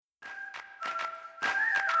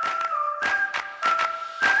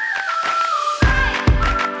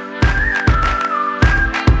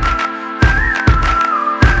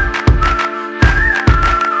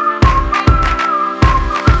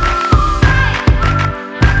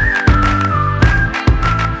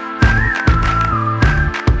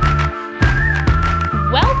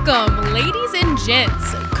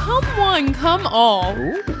one, come all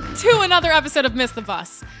to another episode of Miss the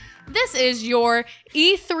Bus. This is your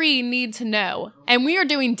E3 Need to Know, and we are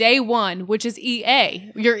doing day one, which is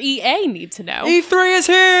EA. Your EA Need to Know. E3 is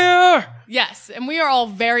here! Yes, and we are all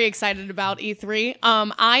very excited about E3.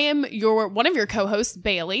 I am one of your co-hosts,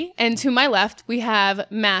 Bailey, and to my left, we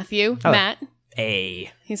have Matthew, Matt.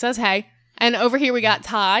 Hey. He says hey. And over here we got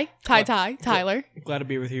Tyler. Glad to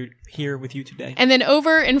be here with you today. And then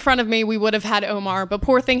over in front of me, we would have had Omar, but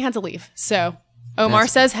poor thing had to leave. So Omar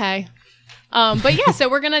says hey. But yeah, so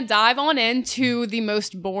we're going to dive on into the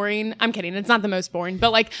most boring. I'm kidding. It's not the most boring,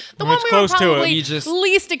 but like the one we were probably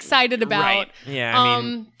least excited about. Right. Yeah, I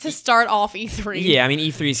mean, to start off E3. Yeah, I mean,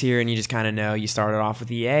 E3's here, and you just kind of know you started off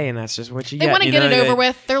with EA, and that's just what you They get. want to get it over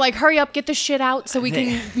with. They're like, hurry up, get this shit out so we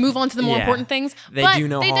can move on to the more important things. They but do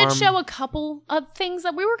no they harm. did show a couple of things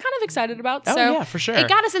that we were kind of excited about. Oh, so yeah, for sure. It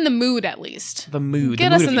got us in the mood, at least. The mood. Get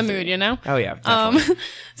the us mood in the of E3. mood, you know? Oh, yeah, definitely.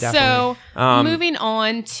 So, moving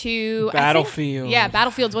on to... Battlefield.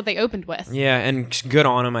 Battlefield's what they opened with. Yeah, and good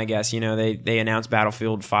on them, I guess. You know, they announced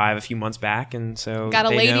Battlefield 5 a few months back, and so Got a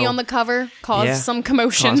lady on the cover, caused some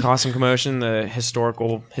commotion. Caused some commotion. The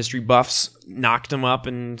history buffs knocked them up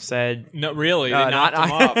and said... No, really? They knocked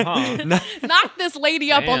them up, huh? Knocked this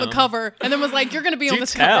lady up on the cover, and then was like, you're going to be on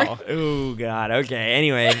this cover. Oh, God. Okay.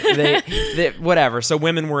 Anyway, they whatever. So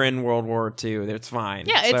women were in World War II. It's fine.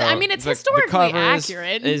 Yeah, it's the historically cover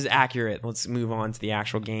accurate. Is accurate. Let's move on to the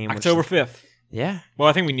actual game. October 5th. Yeah. Well,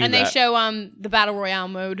 I think we knew and that. And they show the Battle Royale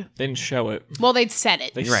mode. They didn't show it. Well, they'd said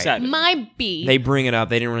it. They said it. Might be. They bring it up.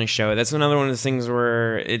 They didn't really show it. That's another one of those things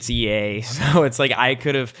where it's EA. So it's like I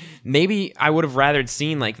would have rather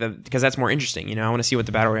seen because that's more interesting. You know, I want to see what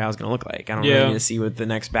the Battle Royale is going to look like. I don't really need to see what the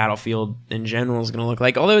next Battlefield in general is going to look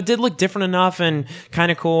like. Although it did look different enough and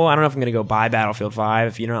kind of cool. I don't know if I'm going to go buy Battlefield 5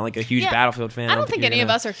 if you're not like a huge Battlefield fan. I don't think any of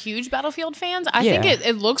us are huge Battlefield fans. I think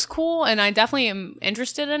it looks cool and I definitely am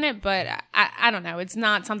interested in it, but I don't know. It's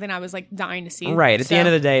not something I was like dying to see. Right. At the end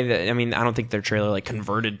of the day, I mean, I don't think their trailer like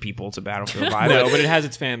converted people to Battlefield 5. No, but it has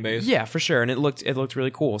its fan base. Yeah, for sure. And it looked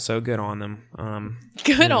really cool. So good on them.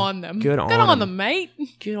 Good on them. Good on them, mate.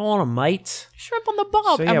 Good on them, mate. Shrimp on the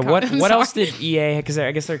bob. So yeah, what else did EA? Because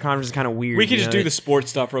I guess their conference is kind of weird. We could just do the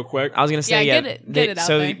sports stuff real quick. I was gonna say get it out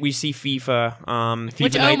so there. we see FIFA, FIFA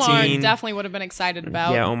which 19. Omar definitely would have been excited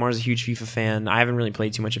about. Yeah, Omar's a huge FIFA fan. I haven't really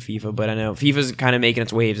played too much of FIFA, but I know FIFA's kind of making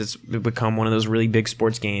its waves. It's become one of those really big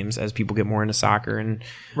sports games as people get more into soccer. And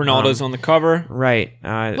Ronaldo's on the cover, right?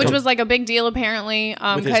 Which was like a big deal apparently,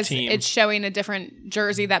 because team. it's showing a different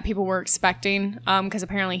jersey that people were expecting. Because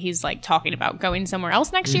apparently he's like talking about going somewhere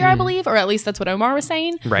else next year, I believe, or at least that's what Omar was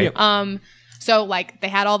saying. Right. So like they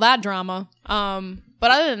had all that drama. But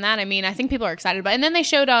other than that, I mean, I think people are excited about it. And then they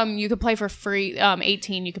showed you could play for free.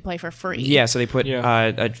 18, you could play for free. Yeah, so they put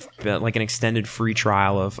like an extended free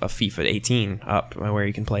trial of FIFA 18 up where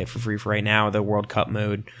you can play it for free for right now, the World Cup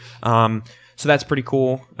mode. So that's pretty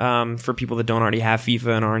cool for people that don't already have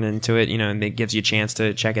FIFA and aren't into it, you know, and it gives you a chance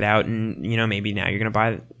to check it out. And, you know, maybe now you're going to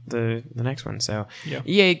buy the next one. So,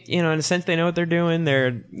 EA, you know, in a sense, they know what they're doing.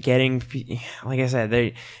 They're getting, like I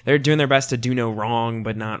said, they're doing their best to do no wrong,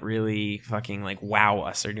 but not really fucking like wow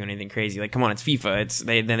us or do anything crazy. Like, come on, it's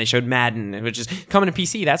FIFA. Then they showed Madden, which is coming to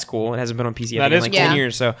PC. That's cool. It hasn't been on PC in like 10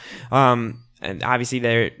 years. So, and obviously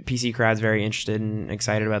their PC crowd's very interested and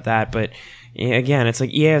excited about that. But again, it's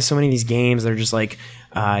like, yeah, so many of these games, they're just like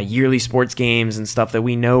yearly sports games and stuff that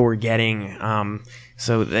we know we're getting.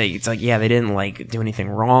 So it's like, yeah, they didn't like do anything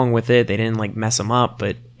wrong with it. They didn't like mess them up,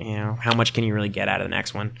 but you know, how much can you really get out of the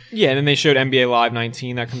next one? Yeah, and then they showed NBA Live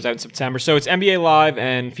 19 that comes out in September. So it's NBA Live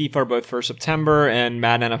and FIFA are both for September, and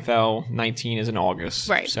Madden NFL 19 is in August.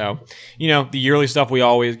 Right. So, you know, the yearly stuff we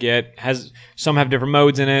always get some have different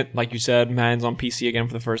modes in it. Like you said, Madden's on PC again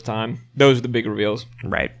for the first time. Those are the big reveals.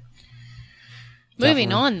 Right.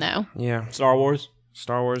 Moving on, though. Yeah. Star Wars.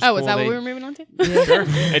 Oh, is that what we were moving on to? Yeah, sure.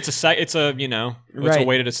 It's a you know, it's a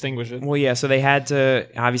way to distinguish it. Well, yeah, so they had to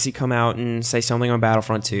obviously come out and say something on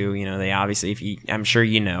Battlefront 2. You know, they obviously, I'm sure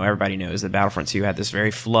you know, everybody knows that Battlefront 2 had this very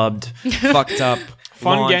flubbed, fucked up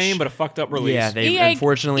fun launch. game, but a fucked up release. Yeah, they EA,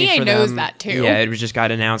 unfortunately EA for knows them, that too. Yeah, it was just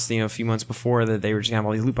got announced, you know, a few months before that they were just gonna have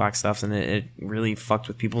all these loot box stuff, and it really fucked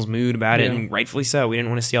with people's mood about it, and rightfully so. We didn't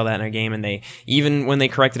want to see all that in our game, and they even when they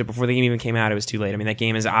corrected it before the game even came out, it was too late. I mean, that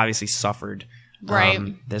game has obviously suffered. Right.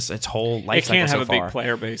 Its whole life it can't cycle have so a far. big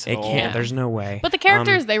player base. It can't. Yeah. There's no way. But the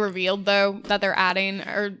characters they revealed, though, that they're adding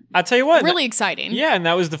are I'll tell you what, really exciting. Yeah, and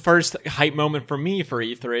that was the first hype moment for me for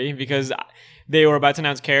E3 because they were about to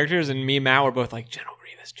announce characters, and me and Matt were both like, General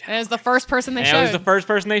Grievous. Grievous Jedi. And it was the first person they And showed. it was the first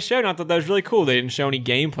person they showed. And I thought that was really cool. They didn't show any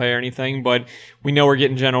gameplay or anything, but we know we're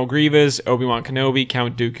getting General Grievous, Obi-Wan Kenobi,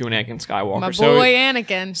 Count Dooku, and Anakin Skywalker. My boy So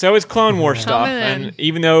Anakin. So it's Clone War stuff, Coming in. and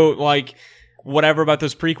even though like whatever about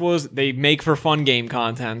those prequels, they make for fun game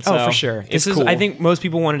content. So Oh, for sure. It's This is. cool. I think most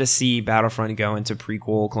people wanted to see Battlefront go into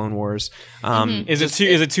prequel Clone Wars. Is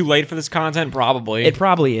it too late for this content? Probably. It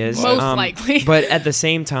probably is. Most likely. But at the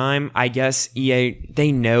same time, I guess EA,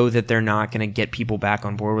 they know that they're not going to get people back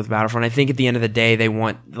on board with Battlefront. I think at the end of the day, they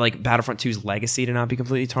want like Battlefront 2's legacy to not be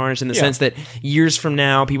completely tarnished in the sense that years from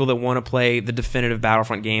now, people that want to play the definitive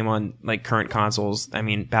Battlefront game on like current consoles, I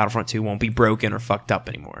mean, Battlefront 2 won't be broken or fucked up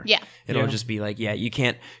anymore. Yeah. It'll just be like, you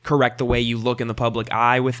can't correct the way you look in the public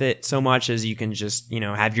eye with it so much as you can just,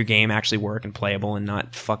 have your game actually work and playable and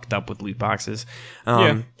not fucked up with loot boxes.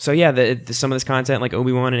 So some of this content like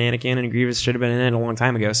Obi-Wan and Anakin and Grievous should have been in it a long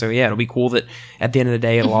time ago. So yeah, it'll be cool that at the end of the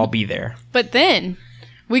day, it'll all be there. But then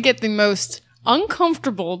we get the most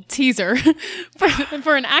uncomfortable teaser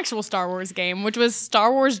for an actual Star Wars game, which was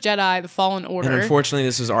Star Wars Jedi: The Fallen Order. And unfortunately,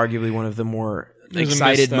 this was arguably one of the more was a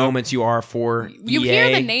excited misstep. moments you are for You EA.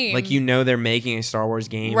 hear the name. Like, they're making a Star Wars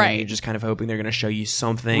game, Right. and you're just kind of hoping they're going to show you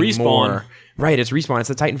something Respawn. more. Right, it's Respawn. It's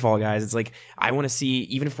the Titanfall guys. It's like, I want to see,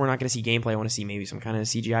 even if we're not going to see gameplay, I want to see maybe some kind of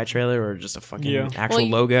CGI trailer or just a fucking actual Well,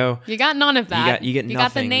 logo. You got none of that. You get got the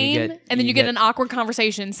nothing. You name, get- and then you you get get- an awkward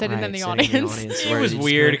conversation sitting in Right, the sitting audience. it where was you just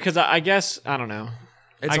weird can't- because I guess I don't know.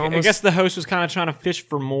 It's I almost- guess the host was kind of trying to fish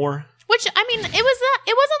for more. Which, I mean, it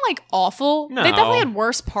wasn't like awful. No. They definitely had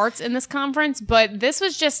worse parts in this conference, but this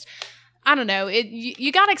was just, I don't know.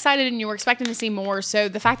 You got excited and you were expecting to see more. So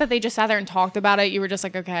the fact that they just sat there and talked about it, you were just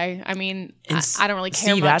like, okay. I mean, I don't really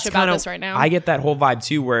care much about this right now. I get that whole vibe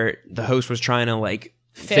too, where the host was trying to like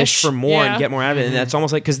fish for more yeah. and get more out of it, and that's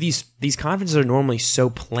almost like because these conferences are normally so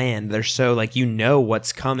planned, they're so like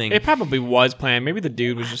what's coming. It probably was planned. Maybe the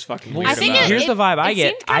dude was just fucking weird I think about Here's it. the vibe I it get.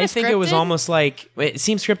 seemed kinda I think it was scripted. almost like it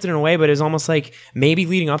seemed scripted in a way, but it was almost like maybe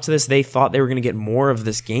leading up to this, they thought they were going to get more of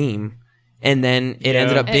this game, and then it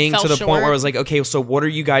ended up It being fell to the point short. where it was like, okay, so what are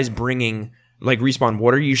you guys bringing? Like Respawn,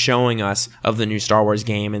 what are you showing us of the new Star Wars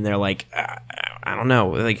game? And they're like, I don't know,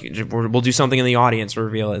 like we'll do something in the audience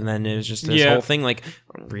reveal it, and then it was just this whole thing. Like,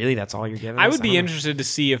 really, that's all you're giving? I us? would be don't know. interested to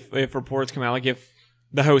see if reports come out, like if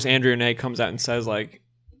the host Andrea Nay comes out and says like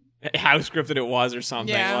how scripted it was or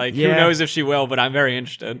something. Yeah. Like Yeah. who knows if she will, but I'm very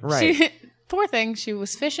interested. Right. Poor thing, she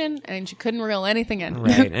was fishing and she couldn't reel anything in.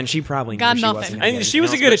 Right, and she probably Got knew she nothing. wasn't gonna And get she was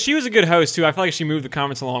anything else, a good host too. I feel like she moved the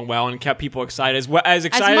comments along well and kept people excited as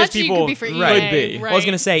excited as much as you people could be for EA, could be. right. Well, I was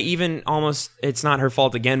gonna say, even almost, it's not her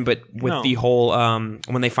fault again, but with No. the whole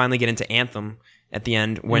when they finally get into Anthem at the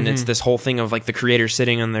end, when Mm-hmm. it's this whole thing of like the creators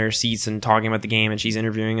sitting on their seats and talking about the game, and she's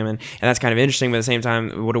interviewing them, and that's kind of interesting. But at the same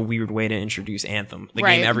time, what a weird way to introduce Anthem, the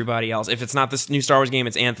Right. game everybody else. If it's not this new Star Wars game,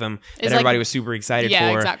 it's Anthem that It's everybody like- was super excited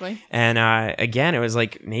Yeah, for. exactly. And again, it was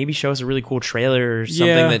like maybe show us a really cool trailer or something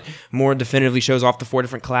Yeah. that more definitively shows off the 4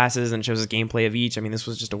 different classes and shows us gameplay of each. I mean, this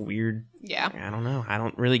was just a weird. Yeah. I don't know. I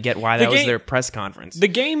don't really get why that was game- their press conference. The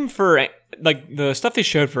game for like the stuff they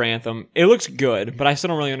showed for Anthem, it looks good, but I still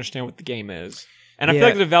don't really understand what the game is. And I feel Yeah.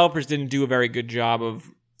 like the developers didn't do a very good job of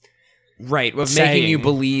Right, of saying. making you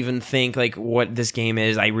believe and think like what this game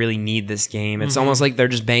is. I really need this game. It's almost like they're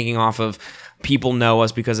just banking off of people know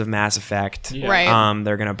us because of Mass Effect. Yeah. Right.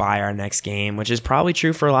 They're gonna buy our next game, which is probably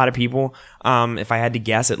true for a lot of people. If I had to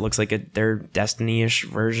guess, it looks like their Destiny-ish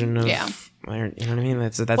version of. Yeah. You know what I mean?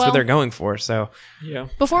 That's Well- what they're going for. So yeah.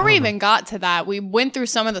 Before we even got to that, we went through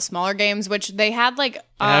some of the smaller games, which they had like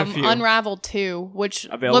have a few. Unravel 2, which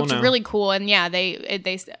Available looked now. really cool. And yeah, they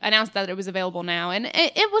announced that it was available now, and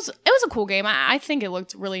it was a cool game. I think it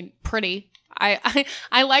looked really pretty.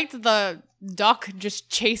 I liked the duck just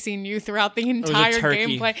chasing you throughout the entire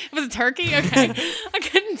turkey. gameplay. It was a turkey. Okay, I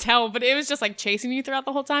couldn't tell, but it was just like chasing you throughout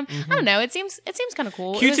the whole time. I don't know. It seems kind of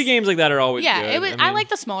cool. It Cutesy was- games like that are always Yeah, good. it was. I I mean, like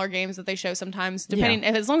the smaller games that they show sometimes, depending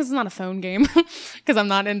as long as it's not a phone game, because I'm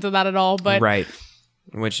not into that at all. But right,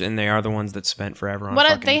 and they are the ones that spent forever on. But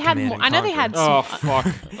fucking they had Command more. and I know they Conquer. had. Oh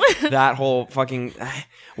Some, fuck! That whole fucking.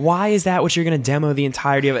 Why is that what you're going to demo the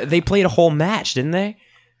entirety of it? They played a whole match, didn't they?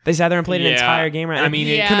 They sat there and played an Yeah. entire game. Right? I mean,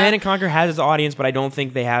 Yeah. Command and Conquer has its audience, but I don't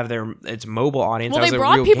think they have its mobile audience. well, That they was a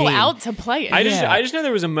brought real people game. out to play it. I Yeah. just know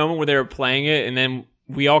there was a moment where they were playing it, and then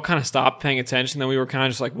we all kind of stopped paying attention. Then we were kind of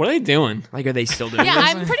just like, "What are they doing?" Like, are they still doing? Yeah,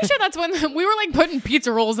 this? I'm pretty sure that's when we were like putting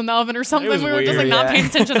pizza rolls in the oven or something. was We were just like weird, not yeah. paying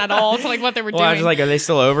attention at all to like what they were Well, I was doing. just like, are they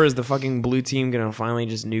still over? Is the fucking blue team gonna finally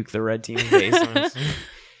just nuke the red team's base?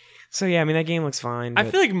 So yeah, I mean that game looks fine. I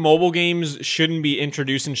but- feel like mobile games shouldn't be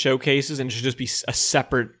introduced in showcases and should just be a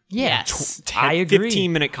separate Yes. 10, I agree.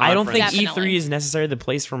 15-minute I don't conference. think Definitely. E3 is necessarily the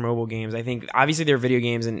place for mobile games. I think obviously they're video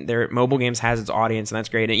games and their mobile games has its audience and that's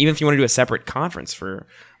great. And even if you want to do a separate conference for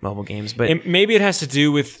mobile games, but Maybe it has to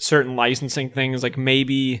do with certain licensing things. Like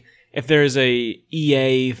maybe if there's a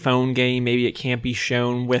EA phone game, maybe it can't be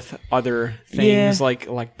shown with other things Yeah.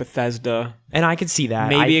 like Bethesda. and I could see that.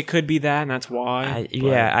 Maybe I- it could be that, and that's why.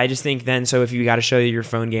 But- I just think then. So if you got to show your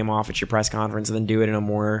phone game off at your press conference, and then do it in a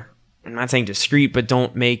more, I'm not saying discreet, but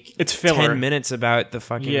don't make It's filler. 10 minutes about the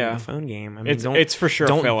fucking Yeah. the phone game. I mean, It's for sure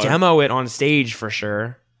Don't filler. demo it on stage for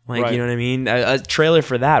sure. Like Right. you know what I mean. A trailer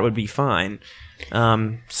for that would be fine.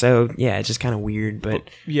 So yeah, it's just kind of weird, but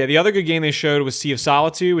Yeah, the other good game they showed was Sea of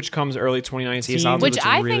Solitude, which comes early 2019. Sea of Solitude. Which looks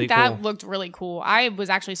I really think that cool. looked really cool. I was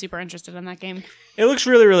actually super interested in that game. It looks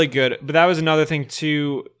really, really good. But that was another thing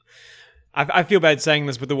too. I feel bad saying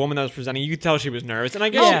this, but the woman that was presenting, you could tell she was nervous, and I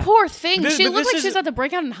guess. Oh, poor thing. This- she but looked this like she was is- at the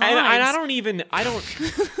breakout in hives. And I don't.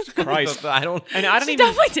 Christ. I don't. And I don't She even.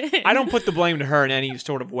 definitely did. I don't put the blame to her in any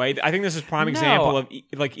sort of way. I think this is prime example of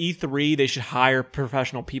like E3. They should hire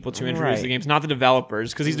professional people to introduce Right. the games, not the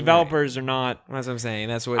developers, because these developers are not. That's what I'm saying.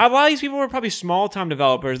 That's what. A lot of these people are probably small time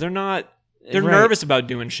developers. They're not. They're Right. nervous about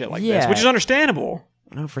doing shit like this, Yeah. which is understandable.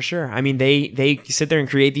 No, for sure. I mean, they sit there and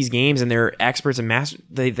create these games, and they're experts and master.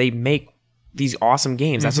 They make these awesome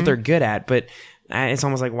games. That's what they're good at. But it's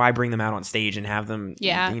almost like why bring them out on stage and have them, do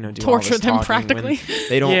all torture this them talking practically. when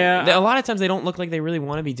They don't. Yeah. A lot of times they don't look like they really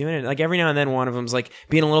want to be doing it. Like every now and then, one of them's like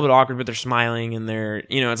being a little bit awkward, but they're smiling and they're,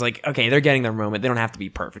 it's like okay, they're getting their moment. They don't have to be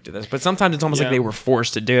perfect at this. But sometimes it's almost like Yeah. they were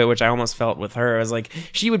forced to do it, which I almost felt with her. I was like,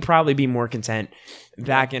 she would probably be more content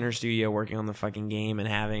back in her studio working on the fucking game and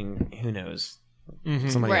having who knows.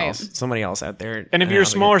 Right. Somebody else out there. And if you're a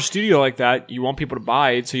having smaller studio like that, you want people to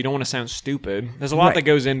buy it, so you don't want to sound stupid. There's a lot Right. that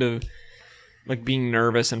goes into like being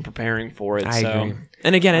nervous and preparing for it. I so. agree.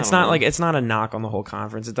 And again, it's don't not know. like it's not a knock on the whole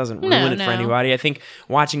conference. It doesn't No, ruin it for no. anybody. I think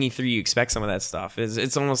watching E3, you expect some of that stuff.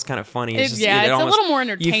 It's almost kind of funny. It's a little more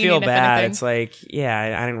entertaining, You feel if bad. anything. It's like,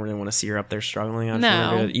 yeah, I didn't really want to see her up there struggling. I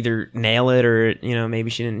No. wanted to either nail it or maybe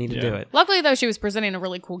she didn't need to do it. Luckily, though, she was presenting a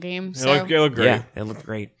really cool game. So It looked great. Yeah, it looked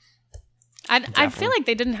great. I feel like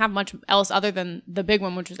they didn't have much else other than the big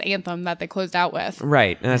one, which was Anthem, that they closed out with.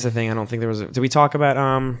 Right, and that's the thing. I don't think there was. Did we talk about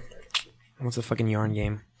what's the fucking yarn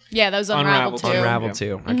game? Yeah, that was Unravel Unravel 2. too. Unravel Yeah.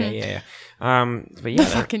 2. Okay, yeah. But yeah, The that-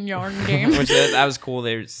 fucking yarn game. which that was cool.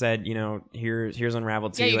 They said, here's Unravel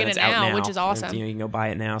 2. Yeah, you and get it's it out now, which is awesome. And, you can go buy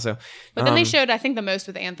it now. So, But then they showed, I think, the most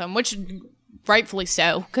with Anthem, which rightfully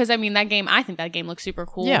so. Because, I mean, I think that game looks super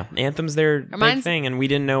cool. yeah, Anthem's their big Reminds- thing, and we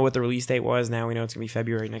didn't know what the release date was. Now we know it's gonna be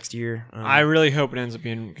February next year. I really hope it ends up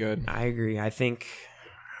being good. I agree. I think.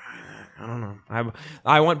 I don't know.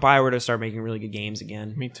 I want BioWare to start making really good games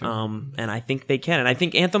again. Me too. And I think they can. And I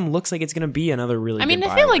think Anthem looks like it's going to be another really. I mean, good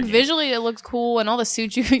I feel BioWare like game. visually it looks cool, and all the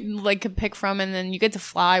suits you could pick from, and then you get to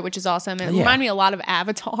fly, which is awesome. It Yeah. reminded me a lot of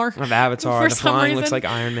Avatar. Of Avatar, for the some flying looks reason. like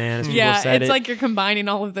Iron Man. As people Yeah, said it's it. like you're combining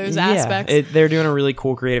all of those aspects. They're doing a really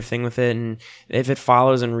cool creative thing with it, and if it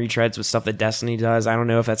follows and retreads with stuff that Destiny does, I don't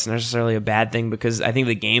know if that's necessarily a bad thing because I think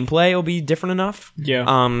the gameplay will be different enough. Yeah.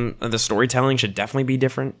 The storytelling should definitely be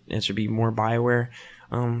different. It should be more BioWare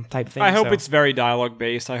type thing. I hope so it's very dialogue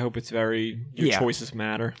based. I hope it's very your Yeah. choices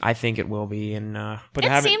matter. I think it will be, and But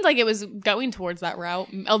it seemed like it was going towards that route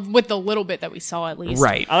with the little bit that we saw, at least.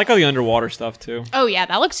 right. I like all the underwater stuff too. Oh yeah,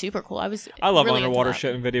 that looks super cool. I love really into underwater that.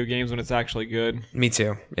 shit in video games when it's actually good. Me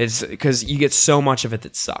too. It's because you get so much of it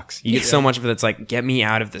that sucks. You get so much of it that's like, get me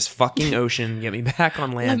out of this fucking ocean, get me back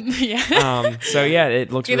on land. Yeah. So yeah,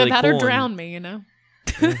 it looks Either really that cool. or and- drown me, you know.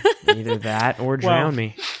 Either that or drown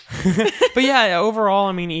me. But yeah, overall,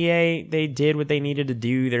 I mean, EA, they did what they needed to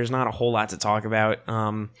do. There's not a whole lot to talk about.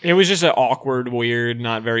 It was just an awkward, weird,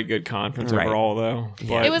 not very good conference Right. overall, though.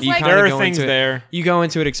 But It was you like- kinda there are go things into it- there. You go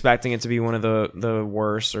into it expecting it to be one of the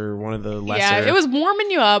worst or one of the lesser. Yeah, it was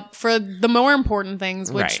warming you up for the more important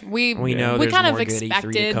things, which Right. we know we there's kind more of good E3 to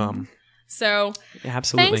expected. come. So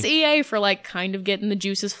Absolutely. thanks EA for like kind of getting the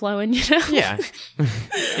juices flowing, you know? Yeah.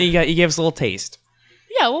 you gave us a little taste.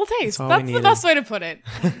 Yeah, a little taste. all we That's the needed. best way to put it.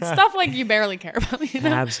 Stuff like you barely care about, you know?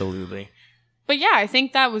 Absolutely. But yeah, I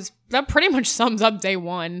think that pretty much sums up day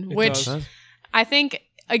one, which does. I think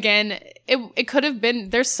again, it could have been,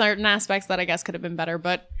 there's certain aspects that I guess could have been better,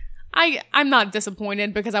 but I'm not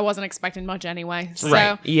disappointed because I wasn't expecting much anyway. So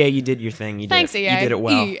Right. EA, you did your thing. You thanks, did it. EA. You did it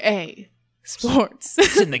well. EA Sports.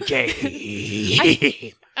 It's in the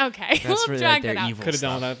game. Okay, That's we'll for drag their that out. evil Could have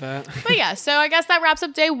stuff. done without that. But yeah, so I guess that wraps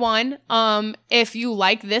up day one. If you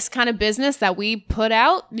like this kind of business that we put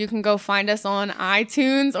out, you can go find us on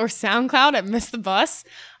iTunes or SoundCloud at Miss the Bus.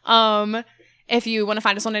 If you want to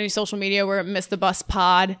find us on any social media, we're at Miss the Bus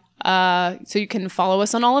Pod. So you can follow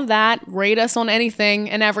us on all of that, rate us on anything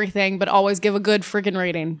and everything, but always give a good freaking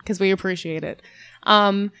rating because we appreciate it.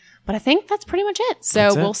 But I think that's pretty much it. So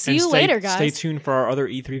That's it. we'll see And you stay- later, guys. Stay tuned for our other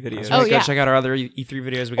E3 videos. Oh, Go yeah. check out our other E3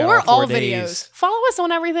 videos. We got Or all 4 all days. videos. Follow us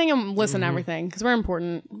on everything and listen to everything because we're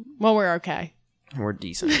important. Well, we're okay. We're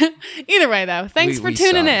decent. Either way, though, thanks for We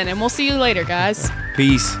tuning suck. in, and we'll see you later, guys.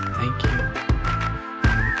 Peace. Thank you.